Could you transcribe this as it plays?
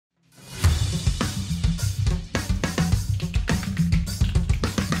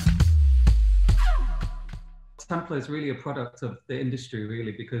Templar is really a product of the industry,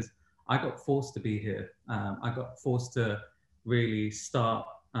 really, because I got forced to be here. I got forced to really start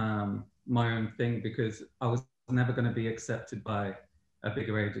my own thing because I was never going to be accepted by a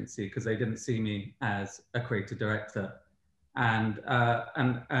bigger agency because they didn't see me as a creative director. And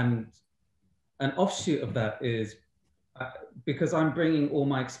an offshoot of that is because I'm bringing all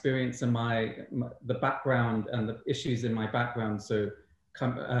my experience and the background and the issues in my background. So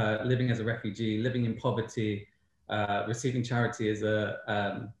living as a refugee, living in poverty, receiving charity as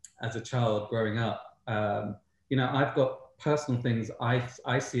a child growing up. You know, I've got personal things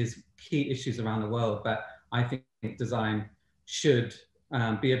I see as key issues around the world that I think design should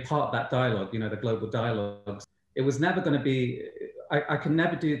be a part of that dialogue, you know, the global dialogues. It was never going to be, I can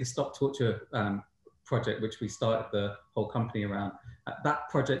never do the Stop Torture project, which we started the whole company around. That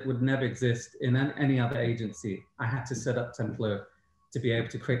project would never exist in any other agency. I had to set up Templar to be able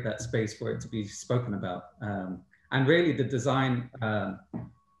to create that space for it to be spoken about. And really the design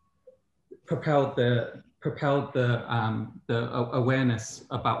propelled the awareness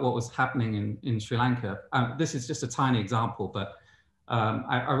about what was happening in Sri Lanka. This is just a tiny example, but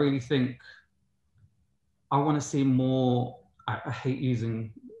I really think I want to see more. I hate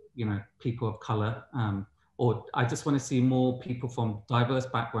using, you know, people of color, or I just want to see more people from diverse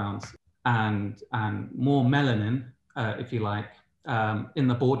backgrounds and more melanin, if you like, in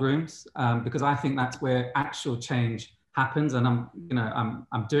the boardrooms, because I think that's where actual change happens. And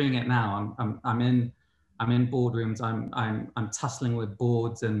I'm doing it now. I'm in boardrooms. I'm tussling with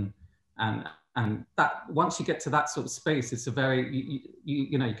boards and that once you get to that sort of space, it's a very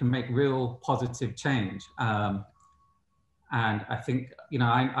you know, you can make real positive change. And I think, you know,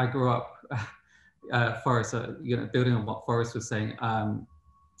 I grew up, Forrest, you know, building on what Forrest was saying,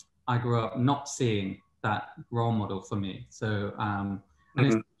 I grew up not seeing that role model for me. So, and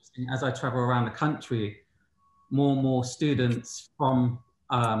it's interesting, as I travel around the country, more and more students from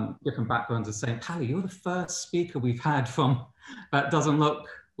different backgrounds are saying, Pally, you're the first speaker we've had from that doesn't look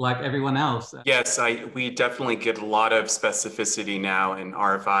like everyone else. Yes, we definitely get a lot of specificity now in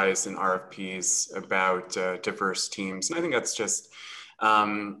RFIs and RFPs about diverse teams. And I think that's just,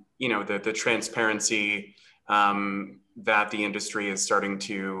 you know, the transparency that the industry is starting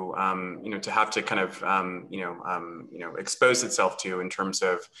to, you know, to have to kind of, you know, expose itself to in terms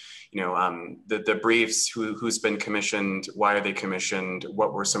of, you know, the briefs, who's been commissioned, why are they commissioned,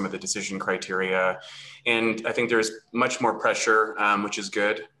 what were some of the decision criteria. And I think there's much more pressure, which is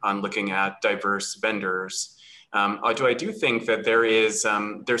good, on looking at diverse vendors. I do think that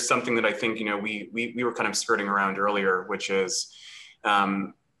there's something that I think, you know, we were kind of skirting around earlier, which is,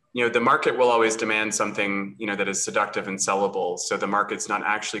 you know, the market will always demand something, you know, that is seductive and sellable. So the market's not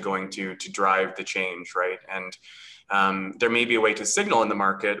actually going to drive the change, right? And there may be a way to signal in the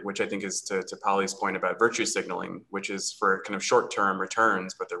market, which I think is to Polly's point about virtue signaling, which is for kind of short-term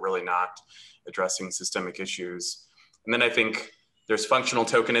returns, but they're really not addressing systemic issues. And then I think there's functional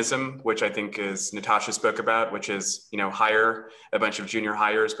tokenism, which I think is Natasha spoke about, which is, you know, hire a bunch of junior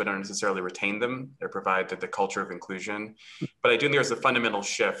hires, but don't necessarily retain them. They provide the culture of inclusion. But I do think there's a fundamental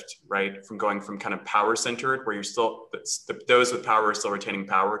shift, right, from going from kind of power-centered, where you're still, those with power are still retaining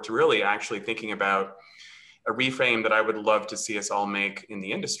power, to really actually thinking about a reframe that I would love to see us all make in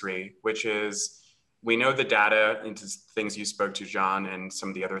the industry, which is, we know the data into things you spoke to, John, and some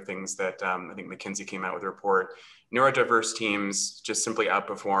of the other things that I think McKinsey came out with a report. Neurodiverse teams just simply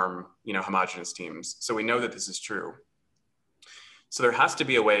outperform, you know, homogenous teams. So we know that this is true. So there has to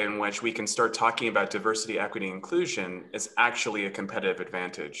be a way in which we can start talking about diversity, equity, inclusion as actually a competitive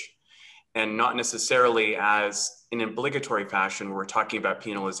advantage, and not necessarily as an obligatory fashion where we're talking about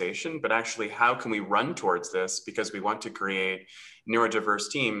penalization, but actually how can we run towards this because we want to create neurodiverse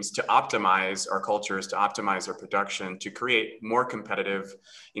teams to optimize our cultures, to optimize our production, to create more competitive,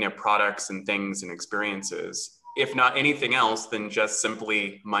 you know, products and things and experiences. If not anything else than just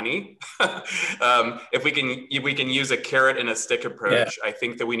simply money. If we can use a carrot and a stick approach, yeah. I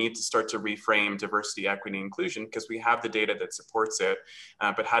think that we need to start to reframe diversity, equity, and inclusion because we have the data that supports it.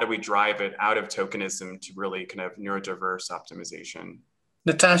 But how do we drive it out of tokenism to really kind of neurodiverse optimization?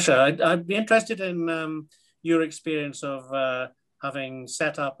 Natasha, I'd be interested in your experience of having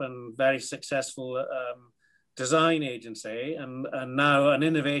set up a very successful design agency and now an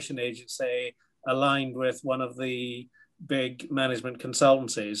innovation agency aligned with one of the big management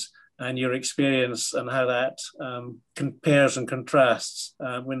consultancies, and your experience and how that compares and contrasts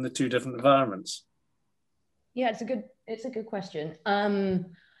in the two different environments. Yeah, it's a good question.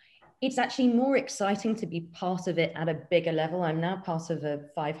 It's actually more exciting to be part of it at a bigger level. I'm now part of a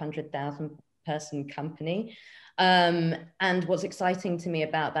 500,000 person company. And what's exciting to me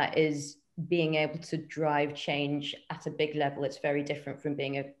about that is being able to drive change at a big level. It's very different from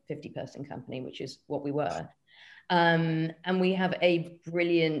being a 50-person company, which is what we were. And we have a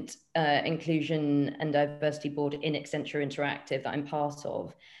brilliant inclusion and diversity board in Accenture Interactive that I'm part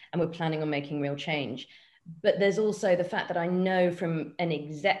of, and we're planning on making real change. But there's also the fact that I know from an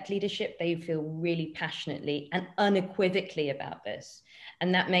exec leadership, they feel really passionately and unequivocally about this.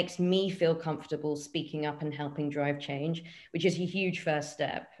 And that makes me feel comfortable speaking up and helping drive change, which is a huge first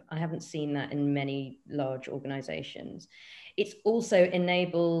step. I haven't seen that in many large organizations. It's also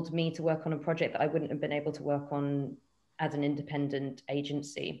enabled me to work on a project that I wouldn't have been able to work on as an independent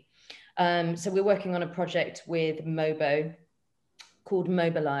agency. So we're working on a project with Mobo called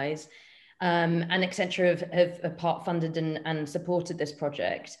Mobilize. And Accenture have part funded and supported this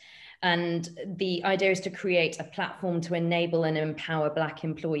project. And the idea is to create a platform to enable and empower Black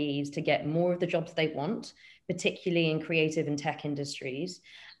employees to get more of the jobs they want, particularly in creative and tech industries.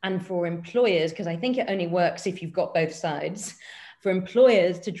 And for employers, because I think it only works if you've got both sides, for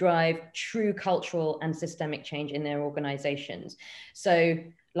employers to drive true cultural and systemic change in their organizations. So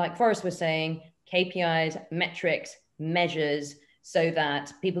like Forrest was saying, KPIs, metrics, measures, so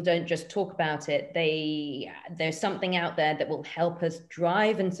that people don't just talk about it. There's something out there that will help us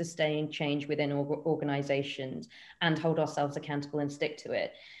drive and sustain change within organizations and hold ourselves accountable and stick to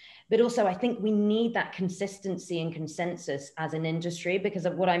it. But also, I think we need that consistency and consensus as an industry, because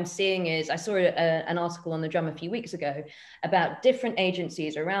of what I'm seeing is, I saw an article on The Drum a few weeks ago about different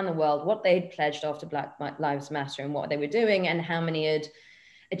agencies around the world, what they'd pledged after Black Lives Matter and what they were doing and how many had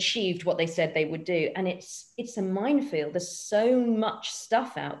achieved what they said they would do. And it's a minefield. There's so much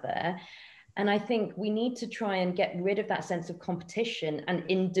stuff out there. And I think we need to try and get rid of that sense of competition and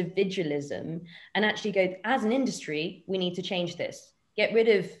individualism and actually go, as an industry, we need to change this. Get rid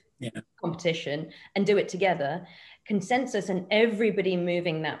of competition and do it together. Consensus and everybody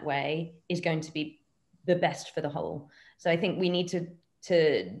moving that way is going to be the best for the whole. So I think we need to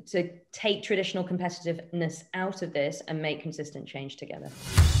take traditional competitiveness out of this and make consistent change together.